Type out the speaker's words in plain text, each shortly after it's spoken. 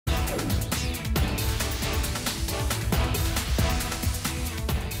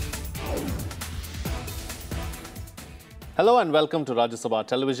Hello and welcome to Rajya Sabha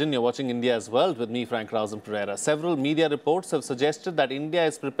Television. You're watching India's World with me, Frank Rausen Pereira. Several media reports have suggested that India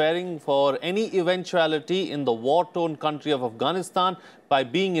is preparing for any eventuality in the war-torn country of Afghanistan by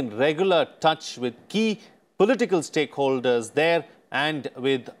being in regular touch with key political stakeholders there and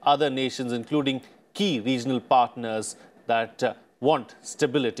with other nations, including key regional partners that want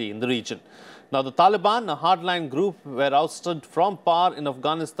stability in the region. Now, the Taliban, a hardline group, were ousted from power in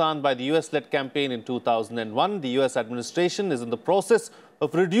Afghanistan by the US-led campaign in 2001. The US administration is in the process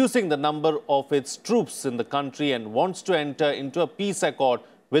of reducing the number of its troops in the country and wants to enter into a peace accord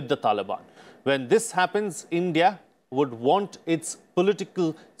with the Taliban. When this happens, India would want its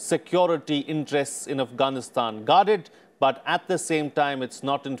political security interests in Afghanistan guarded, but at the same time, it's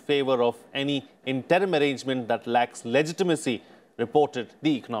not in favor of any interim arrangement that lacks legitimacy, reported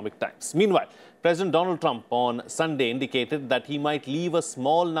The Economic Times. Meanwhile, President Donald Trump on Sunday indicated that he might leave a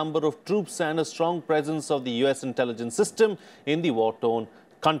small number of troops and a strong presence of the US intelligence system in the war-torn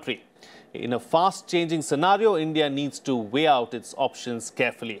country. In a fast-changing scenario, India needs to weigh out its options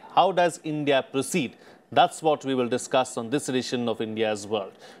carefully. How does India proceed? That's what we will discuss on this edition of India's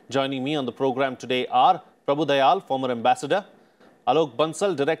World. Joining me on the program today are Prabhu Dayal, former ambassador, Alok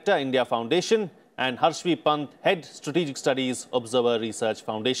Bansal, Director, India Foundation, and Harshvi Pant, Head Strategic Studies, Observer Research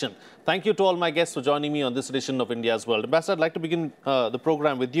Foundation. Thank you to all my guests for joining me on this edition of India's World. Ambassador, I'd like to begin the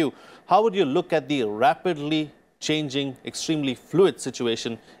program with you. How would you look at the rapidly changing, extremely fluid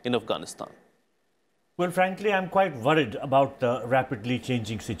situation in Afghanistan? Well, frankly, I'm quite worried about the rapidly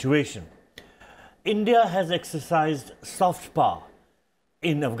changing situation. India has exercised soft power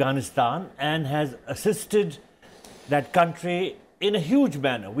in Afghanistan and has assisted that country in a huge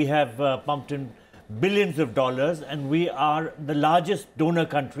manner. We have pumped in billions of dollars, and we are the largest donor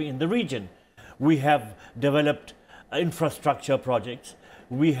country in the region. We have developed infrastructure projects.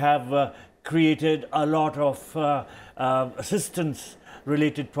 We have created a lot of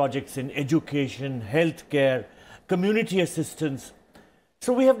assistance-related projects in education, healthcare, community assistance.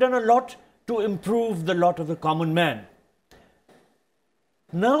 So we have done a lot to improve the lot of the common man.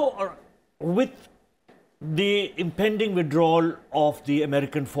 Now, with the impending withdrawal of the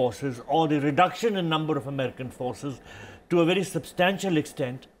American forces or the reduction in number of American forces to a very substantial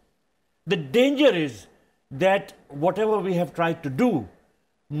extent, the danger is that whatever we have tried to do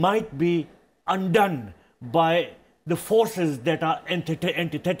might be undone by the forces that are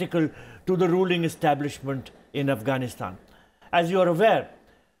antithetical to the ruling establishment in Afghanistan. As you are aware,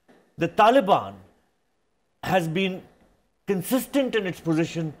 the Taliban has been consistent in its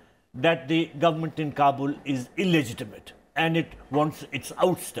position that the government in Kabul is illegitimate and it wants its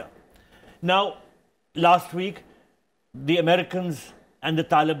ouster. Now, last week, the Americans and the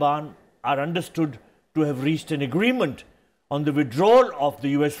Taliban are understood to have reached an agreement on the withdrawal of the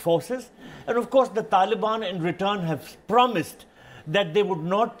US forces. And of course, the Taliban in return have promised that they would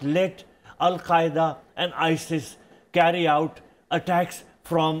not let Al-Qaeda and ISIS carry out attacks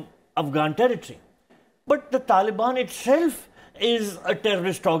from Afghan territory. But the Taliban itself is a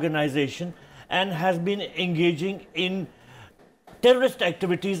terrorist organization and has been engaging in terrorist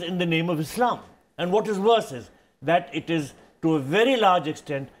activities in the name of Islam. And what is worse is that it is to a very large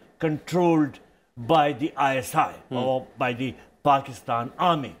extent controlled by the ISI or by the Pakistan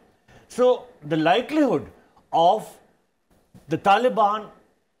army. So the likelihood of the Taliban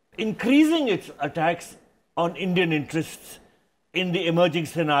increasing its attacks on Indian interests in the emerging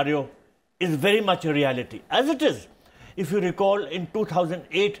scenario is very much a reality. As it is, if you recall, in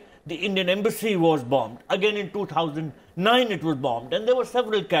 2008, the Indian embassy was bombed. Again, in 2009, it was bombed. And there were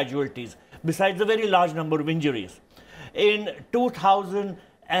several casualties, besides a very large number of injuries. In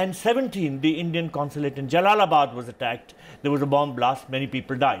 2017, the Indian consulate in Jalalabad was attacked. There was a bomb blast. Many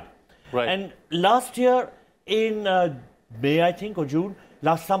people died. Right. And last year, in May, I think, or June,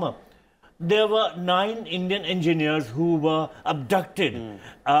 last summer, there were 9 Indian engineers who were abducted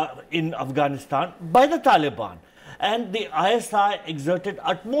in Afghanistan by the Taliban. And the ISI exerted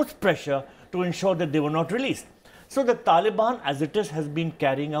utmost pressure to ensure that they were not released. So the Taliban, as it is, has been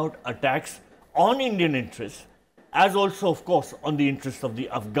carrying out attacks on Indian interests, as also, of course, on the interests of the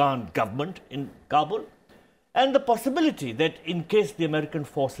Afghan government in Kabul. And the possibility that in case the American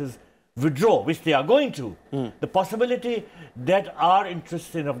forces withdraw, which they are going to, the possibility that our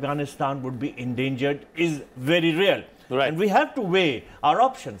interests in Afghanistan would be endangered is very real. Right. And we have to weigh our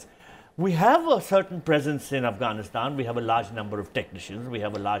options. We have a certain presence in Afghanistan. We have a large number of technicians. We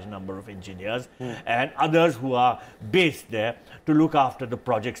have a large number of engineers and others who are based there to look after the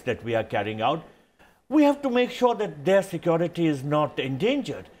projects that we are carrying out. We have to make sure that their security is not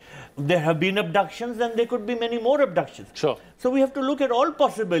endangered. there have been abductions, then there could be many more abductions. Sure. So we have to look at all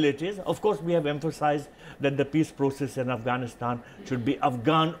possibilities. Of course, we have emphasized that the peace process in Afghanistan should be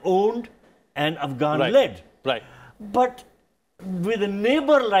Afghan-owned and Afghan-led. Right. But with a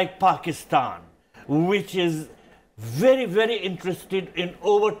neighbor like Pakistan, which is very, very interested in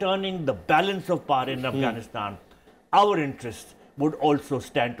overturning the balance of power in Afghanistan, our interests would also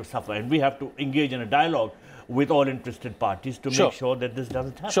stand to suffer. And we have to engage in a dialogue with all interested parties to make sure that this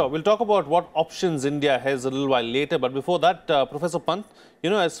doesn't happen. Sure. We'll talk about what options India has a little while later. But before that, Professor Pant,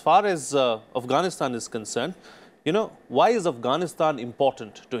 as far as Afghanistan is concerned, why is Afghanistan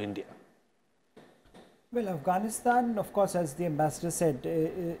important to India? Well, Afghanistan, of course, as the ambassador said,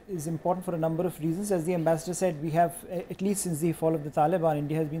 is important for a number of reasons. As the ambassador said, we have, at least since the fall of the Taliban,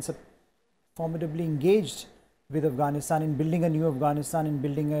 India has been formidably engaged with Afghanistan in building a new Afghanistan, in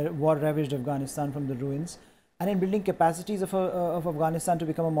building a war-ravaged Afghanistan from the ruins, and in building capacities of Afghanistan to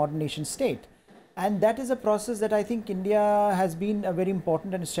become a modern nation state. And that is a process that I think India has been a very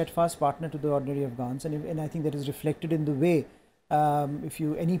important and steadfast partner to the ordinary Afghans. And I think that is reflected in the way,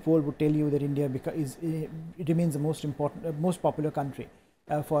 any poll would tell you that India it remains the most important, most popular country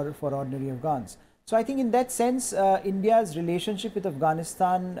for ordinary Afghans. So I think in that sense, India's relationship with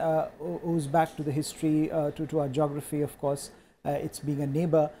Afghanistan owes back to the history, to our geography, of course, it's being a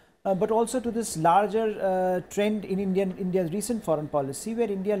neighbor, but also to this larger trend in India's recent foreign policy,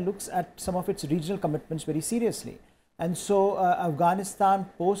 where India looks at some of its regional commitments very seriously. And so Afghanistan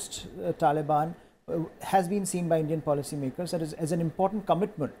post-Taliban has been seen by Indian policymakers as an important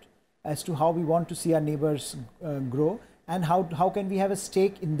commitment as to how we want to see our neighbors grow, and how can we have a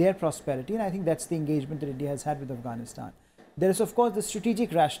stake in their prosperity. And I think that's the engagement that India has had with Afghanistan. There is, of course, the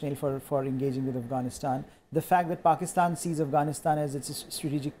strategic rationale for engaging with Afghanistan. The fact that Pakistan sees Afghanistan as its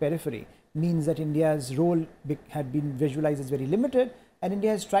strategic periphery means that India's role had been visualized as very limited, and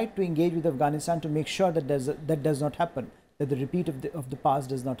India has tried to engage with Afghanistan to make sure that that does not happen, that the repeat of the past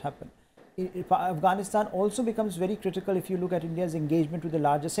does not happen. Afghanistan also becomes very critical if you look at India's engagement with the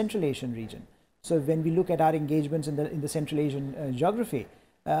larger Central Asian region. So when we look at our engagements in the Central Asian geography,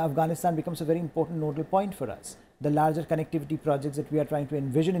 Afghanistan becomes a very important nodal point for us. The larger connectivity projects that we are trying to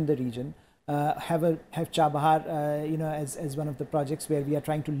envision in the region have Chabahar, as one of the projects where we are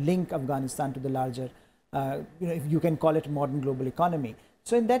trying to link Afghanistan to the larger, if you can call it, modern global economy.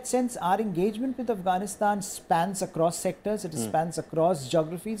 So in that sense, our engagement with Afghanistan spans across sectors, it spans across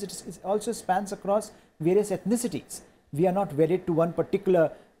geographies, it also spans across various ethnicities. We are not wedded to one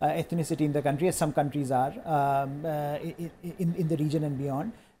particular ethnicity in the country, as some countries are in the region and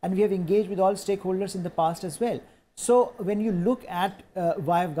beyond. And we have engaged with all stakeholders in the past as well. So when you look at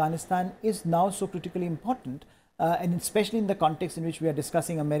why Afghanistan is now so critically important, and especially in the context in which we are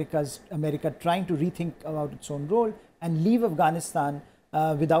discussing America trying to rethink about its own role and leave Afghanistan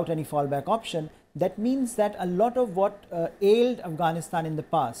without any fallback option, that means that a lot of what ailed Afghanistan in the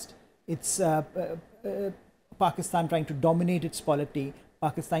past, it's Pakistan trying to dominate its polity,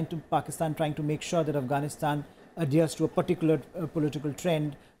 Pakistan trying to make sure that Afghanistan adheres to a particular political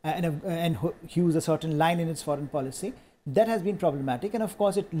trend and hews a certain line in its foreign policy, that has been problematic. And of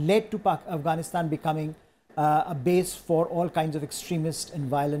course, it led to Afghanistan becoming a base for all kinds of extremist and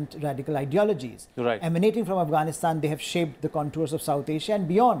violent radical ideologies. Right. Emanating from Afghanistan, they have shaped the contours of South Asia and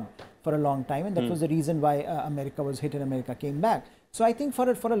beyond for a long time, and that was the reason why America was hit and America came back. So I think for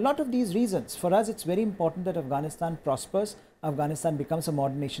a lot of these reasons, for us it's very important that Afghanistan prospers, Afghanistan becomes a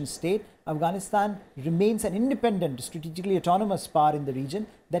modern nation state, Afghanistan remains an independent, strategically autonomous power in the region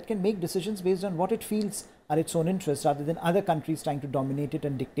that can make decisions based on what it feels are its own interests, rather than other countries trying to dominate it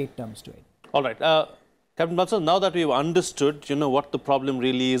and dictate terms to it. All right. Captain Bansal, now that we've understood, what the problem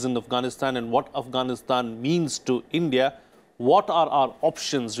really is in Afghanistan and what Afghanistan means to India, what are our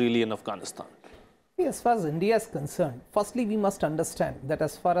options really in Afghanistan? As far as India is concerned, firstly, we must understand that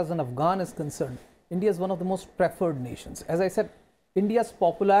as far as an Afghan is concerned, India is one of the most preferred nations. As I said, India's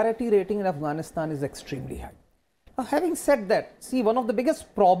popularity rating in Afghanistan is extremely high. Now, having said that, see, one of the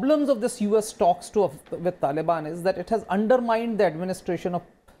biggest problems of this US talks with Taliban is that it has undermined the administration of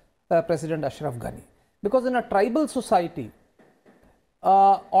President Ashraf Ghani. Because in a tribal society,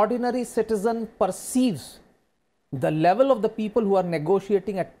 ordinary citizen perceives the level of the people who are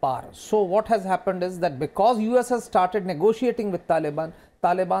negotiating at par. So what has happened is that because US has started negotiating with Taliban,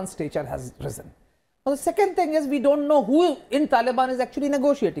 Taliban's stature has risen. Now the second thing is, we don't know who in Taliban is actually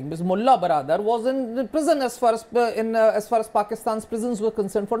negotiating, because Mullah Baradar was in prison as far as Pakistan's prisons were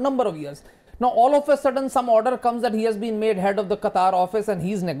concerned for a number of years. Now all of a sudden some order comes that he has been made head of the Qatar office and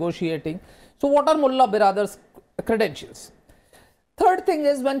he's negotiating. So what are Mullah Baradar's credentials? Third thing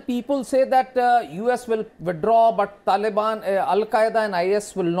is when people say that US will withdraw, but Taliban, Al-Qaeda and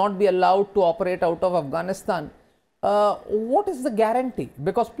IS will not be allowed to operate out of Afghanistan. What is the guarantee?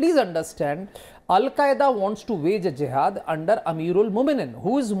 Because please understand, Al-Qaeda wants to wage a jihad under Amirul Muminin,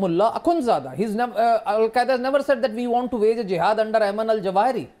 who is Mullah Akhundzada. Al-Qaeda has never said that we want to wage a jihad under Ayman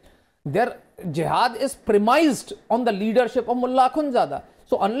al-Jawahiri. Their jihad is premised on the leadership of Mullah Akhundzada.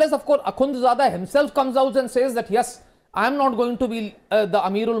 So unless, of course, Akhundzada himself comes out and says that, yes, I am not going to be the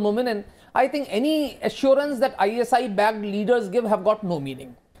Amirul Muminin, I think any assurance that ISI-backed leaders give have got no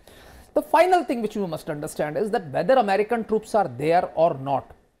meaning. The final thing which you must understand is that whether American troops are there or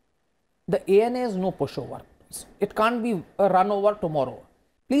not, the ANA is no pushover. It can't be run over tomorrow.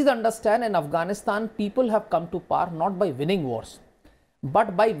 Please understand, in Afghanistan, people have come to power not by winning wars,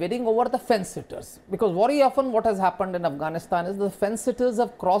 but by winning over the fence-sitters. Because very often what has happened in Afghanistan is the fence-sitters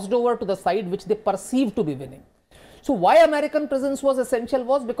have crossed over to the side which they perceive to be winning. So why American presence was essential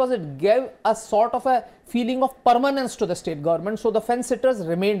was because it gave a sort of a feeling of permanence to the state government. So the fence-sitters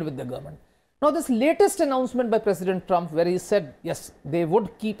remained with the government. Now this latest announcement by President Trump, where he said, yes, they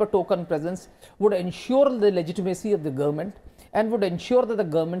would keep a token presence, would ensure the legitimacy of the government and would ensure that the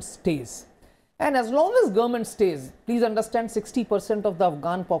government stays. And as long as government stays, please understand, 60% of the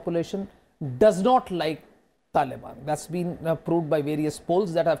Afghan population does not like Taliban. That's been proved by various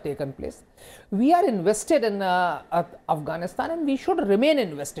polls that have taken place. We are invested in Afghanistan and we should remain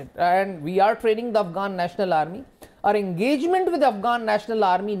invested. And we are training the Afghan National Army. Our engagement with the Afghan National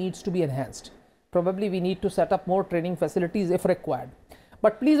Army needs to be enhanced. Probably we need to set up more training facilities if required.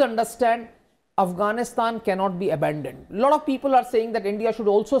 But please understand, Afghanistan cannot be abandoned. A lot of people are saying that India should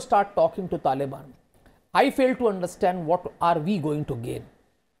also start talking to Taliban. I fail to understand what are we going to gain.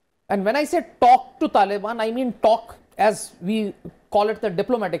 And when I say talk to Taliban, I mean talk as we call it the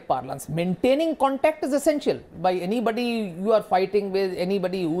diplomatic parlance. Maintaining contact is essential. By anybody you are fighting with,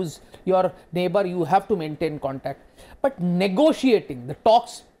 anybody who's your neighbor, you have to maintain contact. But negotiating, the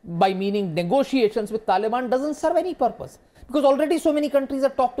talks by meaning negotiations with Taliban doesn't serve any purpose. Because already so many countries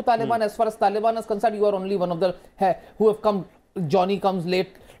have talked to Taliban. As far as Taliban is concerned, you are only one of the who have come, Johnny comes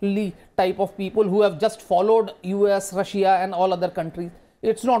lately type of people who have just followed US, Russia and all other countries.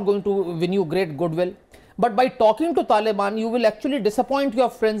 It's not going to win you great goodwill. But by talking to Taliban, you will actually disappoint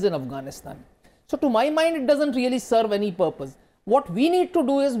your friends in Afghanistan. So to my mind, it doesn't really serve any purpose. What we need to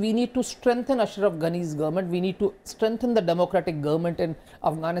do is we need to strengthen Ashraf Ghani's government. We need to strengthen the democratic government in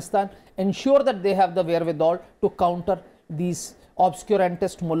Afghanistan, ensure that they have the wherewithal to counter these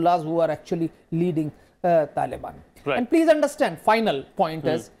obscurantist mullahs who are actually leading Taliban. Right. And please understand, final point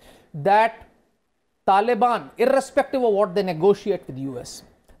is that Taliban, irrespective of what they negotiate with US,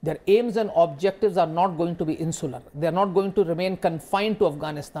 their aims and objectives are not going to be insular. They are not going to remain confined to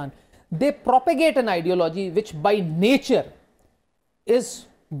Afghanistan. They propagate an ideology which by nature is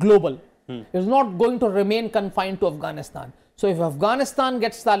global. Is not going to remain confined to Afghanistan. So if Afghanistan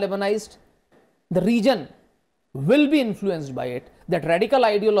gets Talibanized, the region will be influenced by it. That radical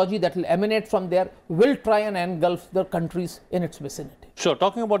ideology that will emanate from there will try and engulf the countries in its vicinity. Sure.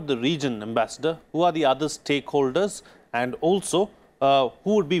 Talking about the region, Ambassador, who are the other stakeholders and also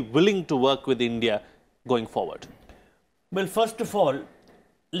who would be willing to work with India going forward? Well, first of all,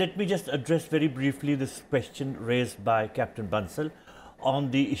 let me just address very briefly this question raised by Captain Bansal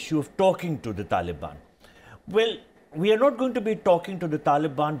on the issue of talking to the Taliban. Well, we are not going to be talking to the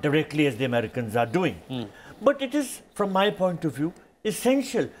Taliban directly as the Americans are doing. But it is, from my point of view,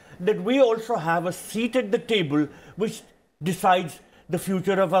 essential that we also have a seat at the table which decides the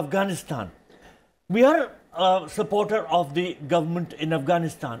future of Afghanistan. We are a supporter of the government in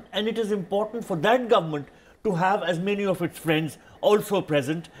Afghanistan, and it is important for that government to have as many of its friends also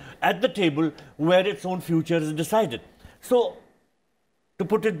present at the table where its own future is decided. So, to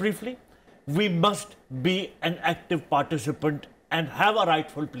put it briefly, we must be an active participant and have a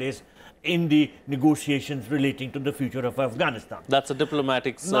rightful place in the negotiations relating to the future of Afghanistan. That's a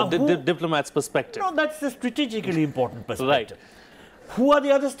diplomat's perspective. No, that's a strategically important perspective. Right. Who are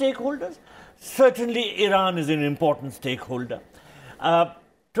the other stakeholders? Certainly, Iran is an important stakeholder.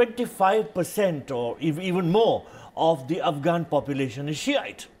 25% or even more of the Afghan population is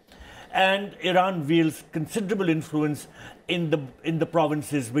Shiite. And Iran wields considerable influence in the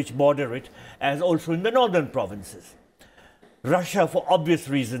provinces which border it, as also in the northern provinces. Russia, for obvious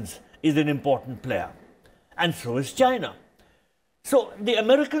reasons, is an important player, and so is China. So the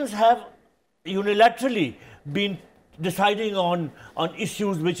Americans have unilaterally been deciding on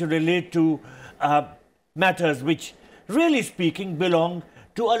issues which relate to matters which, really speaking, belong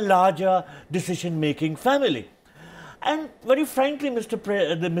to a larger decision-making family. And very frankly,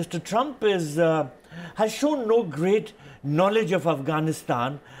 Mr. Trump has shown no great knowledge of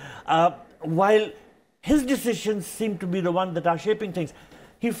Afghanistan, while his decisions seem to be the ones that are shaping things.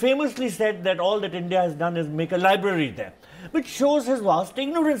 He famously said that all that India has done is make a library there, which shows his vast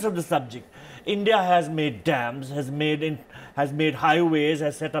ignorance of the subject. India has made dams, has made highways,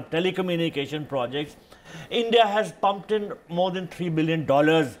 has set up telecommunication projects. India has pumped in more than $3 billion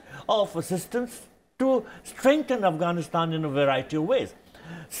of assistance to strengthen Afghanistan in a variety of ways.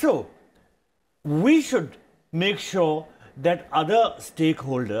 So, we should make sure that other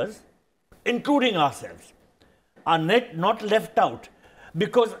stakeholders, including ourselves, are not left out,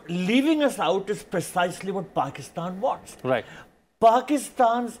 because leaving us out is precisely what Pakistan wants. Right.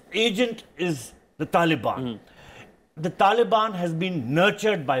 Pakistan's agent is the Taliban. The Taliban has been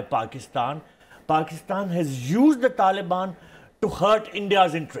nurtured by Pakistan. Pakistan has used the Taliban to hurt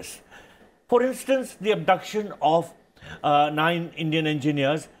India's interests. For instance, the abduction of 9 Indian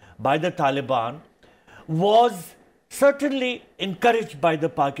engineers by the Taliban was certainly encouraged by the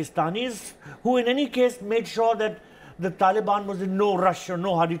Pakistanis, who in any case made sure that the Taliban was in no rush or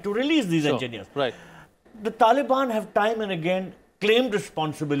no hurry to release these engineers. Right. The Taliban have time and again claimed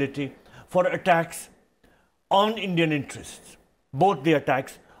responsibility for attacks on Indian interests. Both the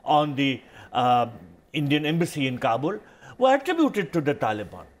attacks on the Indian embassy in Kabul were attributed to the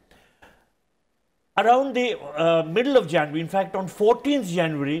Taliban. Around the middle of January, in fact on 14th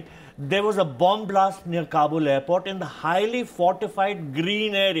January, there was a bomb blast near Kabul airport in the highly fortified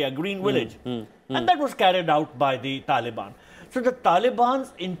green area, green village. And that was carried out by the Taliban. So the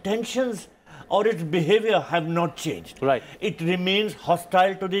Taliban's intentions or its behavior have not changed. Right. It remains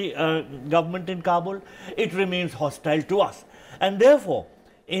hostile to the government in Kabul. It remains hostile to us. And therefore,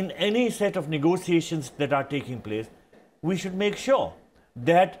 in any set of negotiations that are taking place, we should make sure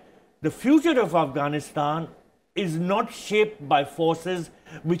that the future of Afghanistan is not shaped by forces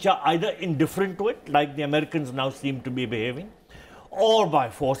which are either indifferent to it, like the Americans now seem to be behaving, or by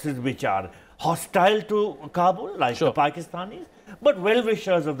forces which are hostile to Kabul, like the Pakistanis. But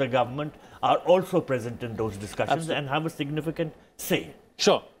well-wishers of the government are also present in those discussions and have a significant say.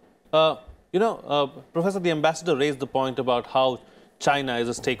 Sure. Professor, the ambassador raised the point about how China is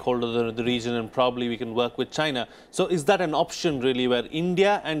a stakeholder in the region and probably we can work with China. So is that an option really, where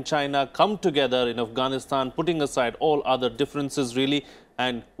India and China come together in Afghanistan, putting aside all other differences really,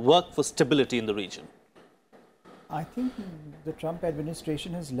 and work for stability in the region? I think the Trump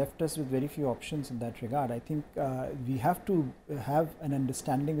administration has left us with very few options in that regard. I think we have to have an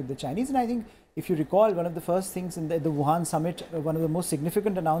understanding with the Chinese. And I think if you recall, one of the first things in the Wuhan summit, one of the most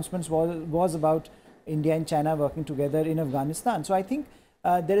significant announcements was about India and China working together in Afghanistan. So I think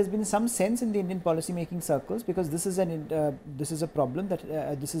there has been some sense in the Indian policy-making circles, because this is a problem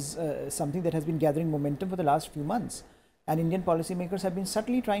that this is something that has been gathering momentum for the last few months. And Indian policymakers have been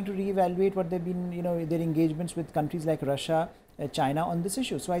subtly trying to reevaluate what they've been, their engagements with countries like Russia, China on this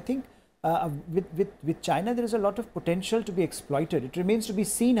issue. So I think with China, there is a lot of potential to be exploited. It remains to be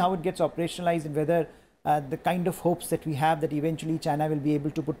seen how it gets operationalized and whether the kind of hopes that we have that eventually China will be able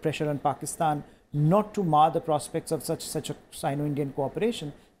to put pressure on Pakistan not to mar the prospects of such a Sino-Indian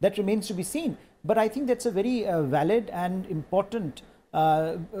cooperation, that remains to be seen. But I think that's a very valid and important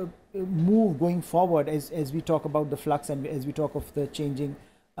move going forward as we talk about the flux and as we talk of the changing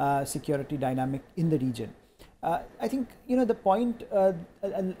security dynamic in the region. I think the point,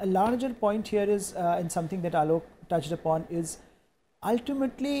 a larger point here is, and something that Alok touched upon, is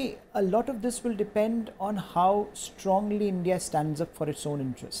ultimately a lot of this will depend on how strongly India stands up for its own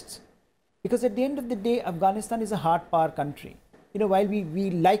interests. Because at the end of the day, Afghanistan is a hard power country. While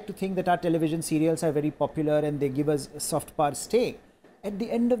we like to think that our television serials are very popular and they give us a soft power stake, at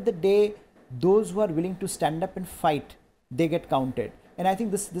the end of the day, those who are willing to stand up and fight, they get counted. And I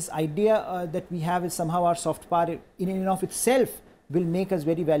think this idea that we have is somehow our soft power in and of itself will make us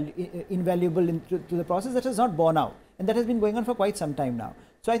very invaluable to the process, that has not borne out. And that has been going on for quite some time now.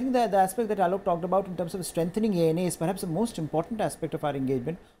 So I think that the aspect that Alok talked about in terms of strengthening ANA is perhaps the most important aspect of our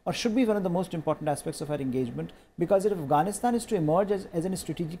engagement, or should be one of the most important aspects of our engagement, because if Afghanistan is to emerge as a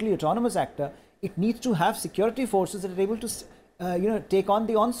strategically autonomous actor, it needs to have security forces that are able to take on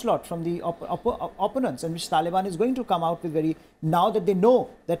the onslaught from the opponents, and which Taliban is going to come out with now that they know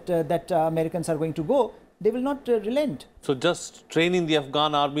that Americans are going to go, they will not relent. So just training the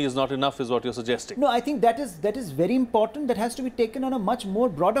Afghan army is not enough, is what you're suggesting? No, I think that is very important. That has to be taken on a much more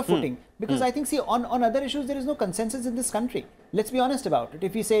broader footing, because I think, see, on other issues there is no consensus in this country. Let's be honest about it.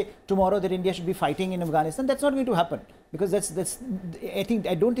 If we say tomorrow that India should be fighting in Afghanistan, that's not going to happen, because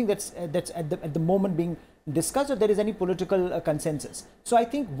I don't think that's at the moment being discussed, or there is any political consensus. So I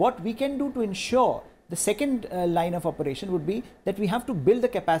think what we can do to ensure the second line of operation would be that we have to build the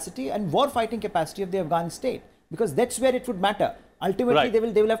capacity and war fighting capacity of the Afghan state. because that's where it would matter. Ultimately,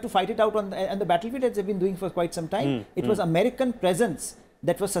 Right. they will have to fight it out on the battlefield, as they've been doing for quite some time. It was American presence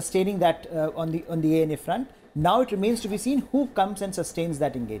that was sustaining that on the ANA front. Now it remains to be seen who comes and sustains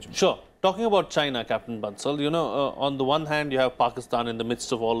that engagement. Sure. Talking about China, Captain Bansal, you know, on the one hand, you have Pakistan in the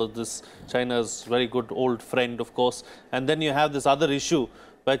midst of all of this. China's very good old friend, of course. And then you have this other issue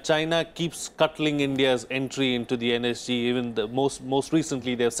where China keeps scuttling India's entry into the NSG. Even the most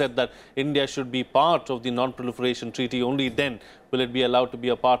recently, they've said that India should be part of the non-proliferation treaty. Only then will it be allowed to be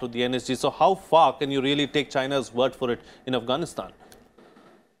a part of the NSG. So how far can you really take China's word for it in Afghanistan?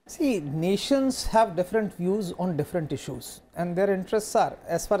 See, nations have different views on different issues, and their interests are,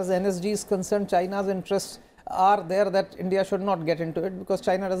 as far as NSG is concerned, China's interests are there that India should not get into it because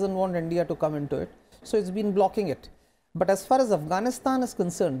China doesn't want India to come into it. So it's been blocking it. But as far as Afghanistan is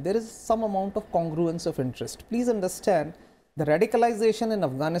concerned, there is some amount of congruence of interest. Please understand, the radicalization in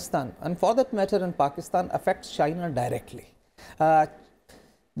Afghanistan, and for that matter in Pakistan, affects China directly.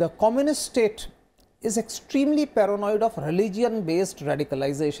 The communist state is extremely paranoid of religion-based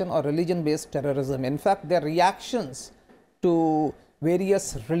radicalization or religion-based terrorism. In fact, their reactions to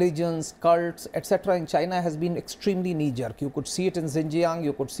various religions, cults, etc. in China has been extremely knee-jerk. You could see it in Xinjiang,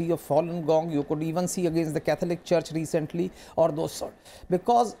 you could see a Falun Gong, you could even see against the Catholic Church recently, or those sort.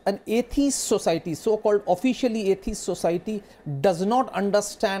 Because an atheist society, so-called officially atheist society, does not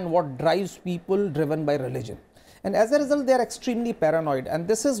understand what drives people driven by religion. And as a result, they are extremely paranoid. And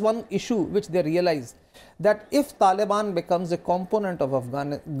this is one issue which they realize, that if Taliban becomes a component of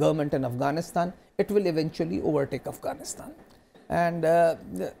government in Afghanistan, it will eventually overtake Afghanistan. And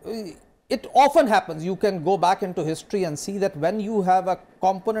it often happens, you can go back into history and see that when you have a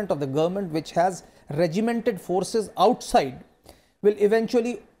component of the government which has regimented forces outside, will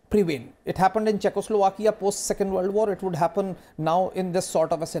eventually prevail. It happened in Czechoslovakia post Second World War. It would happen now in this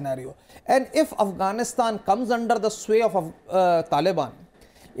sort of a scenario. And if Afghanistan comes under the sway of Taliban,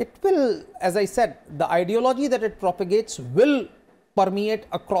 it will, as I said, the ideology that it propagates will permeate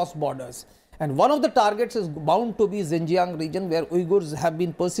across borders. And one of the targets is bound to be Xinjiang region, where Uyghurs have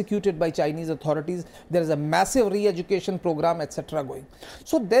been persecuted by Chinese authorities. There is a massive re-education program, etc. going.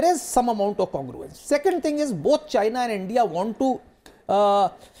 So there is some amount of congruence. Second thing is, both China and India want to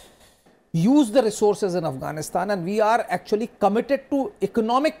use the resources in Afghanistan, and we are actually committed to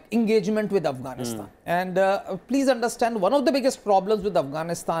economic engagement with Afghanistan. And please understand, one of the biggest problems with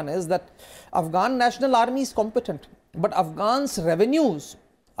Afghanistan is that Afghan National Army is competent, but Afghans' revenues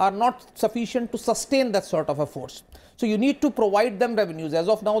are not sufficient to sustain that sort of a force. So you need to provide them revenues. As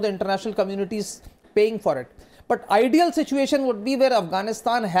of now, the international community is paying for it. But ideal situation would be where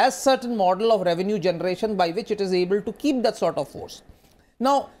Afghanistan has certain model of revenue generation by which it is able to keep that sort of force.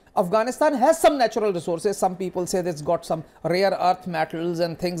 Now, Afghanistan has some natural resources. Some people say that it's got some rare earth metals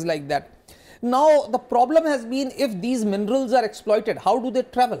and things like that. Now, the problem has been, if these minerals are exploited, how do they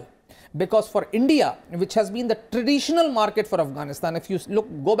travel? Because for India, which has been the traditional market for Afghanistan, if you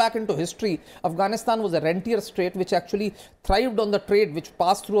go back into history, Afghanistan was a rentier state which actually thrived on the trade which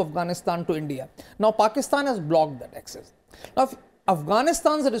passed through Afghanistan to India. Now, Pakistan has blocked that access. Now, if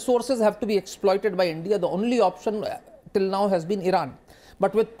Afghanistan's resources have to be exploited by India, the only option till now has been Iran.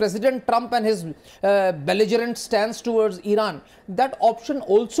 But with President Trump and his belligerent stance towards Iran, that option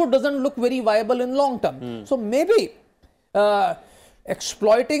also doesn't look very viable in long term. So maybe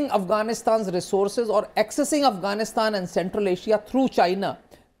exploiting Afghanistan's resources or accessing Afghanistan and Central Asia through China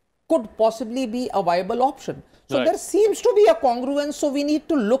could possibly be a viable option. So there seems to be a congruence, so we need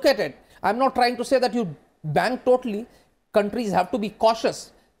to look at it. I'm not trying to say that you bank totally. Countries have to be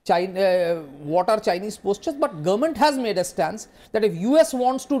cautious. What are Chinese postures? But government has made a stance that if US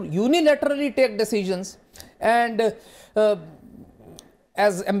wants to unilaterally take decisions, and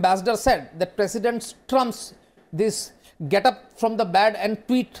as Ambassador said, that President Trump's this get up from the bed and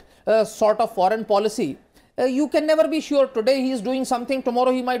tweet sort of foreign policy, you can never be sure. Today he is doing something,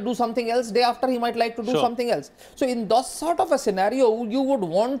 tomorrow he might do something else, day after he might like to do something else. So in that sort of a scenario, you would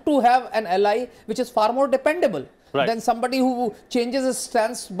want to have an ally which is far more dependable than somebody who changes his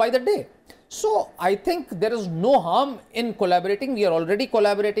stance by the day. So I think there is no harm in collaborating. We are already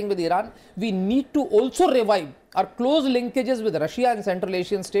collaborating with Iran. We need to also revive our close linkages with Russia and Central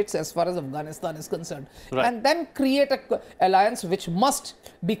Asian states as far as Afghanistan is concerned. And then create an alliance which must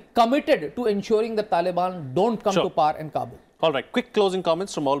be committed to ensuring the Taliban don't come to power in Kabul. All right, quick closing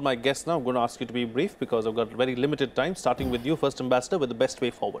comments from all my guests now. I'm going to ask you to be brief because I've got very limited time, starting with you, first Ambassador, with the best way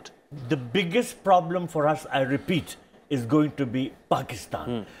forward. The biggest problem for us, I repeat, is going to be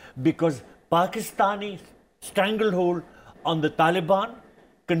Pakistan. Because Pakistani stranglehold on the Taliban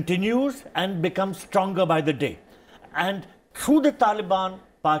continues and becomes stronger by the day. And through the Taliban,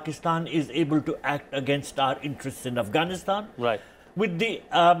 Pakistan is able to act against our interests in Afghanistan. Right. With the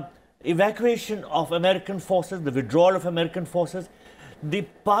evacuation of American forces, the withdrawal of American forces, the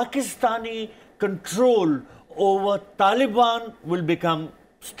Pakistani control over Taliban will become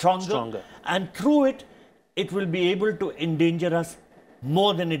stronger. And through it, it will be able to endanger us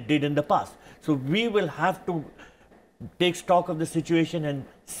more than it did in the past. So we will have to take stock of the situation and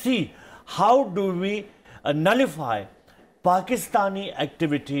see how do we nullify Pakistani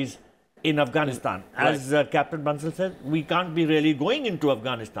activities in Afghanistan. As Captain Bansal said, we can't be really going into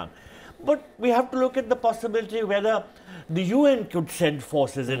Afghanistan. But we have to look at the possibility whether the UN could send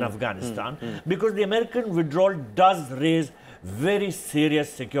forces in Afghanistan, because the American withdrawal does raise very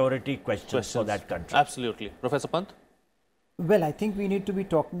serious security questions for that country. Absolutely. Professor Pant? Well, I think we need to be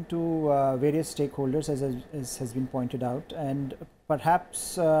talking to various stakeholders, as has been pointed out, and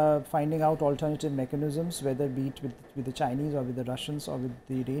perhaps finding out alternative mechanisms, whether be it with the Chinese or with the Russians or with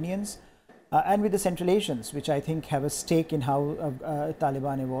the Iranians, and with the Central Asians, which I think have a stake in how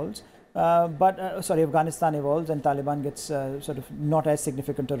Taliban evolves. Afghanistan evolves, and Taliban gets sort of not as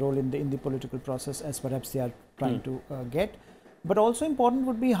significant a role in the political process as perhaps they are trying to get. But also important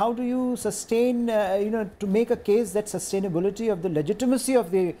would be how do you sustain, to make a case that sustainability of the legitimacy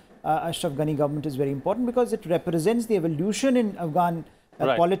of the Ashraf Ghani government is very important, because it represents the evolution in Afghan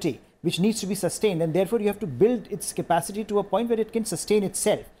polity, which needs to be sustained, and therefore you have to build its capacity to a point where it can sustain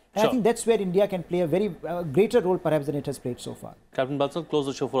itself. And I think that's where India can play a very greater role perhaps than it has played so far. Captain Bansal, close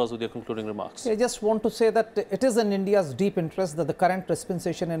the show for us with your concluding remarks. I just want to say that it is in India's deep interest that the current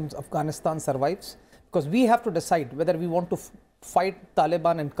dispensation in Afghanistan survives, because we have to decide whether we want to fight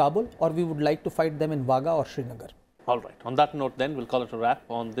Taliban in Kabul or we would like to fight them in Wagah or Srinagar. All right. On that note, then, we'll call it a wrap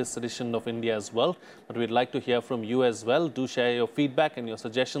on this edition of India as well. But we'd like to hear from you as well. Do share your feedback and your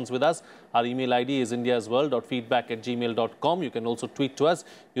suggestions with us. Our email ID is indiasworld.feedback@gmail.com. You can also tweet to us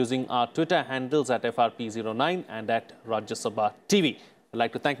using our Twitter handles at FRP09 and at Rajya Sabha TV. I'd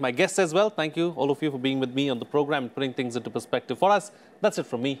like to thank my guests as well. Thank you, all of you, for being with me on the program and putting things into perspective for us. That's it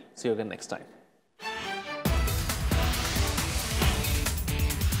from me. See you again next time.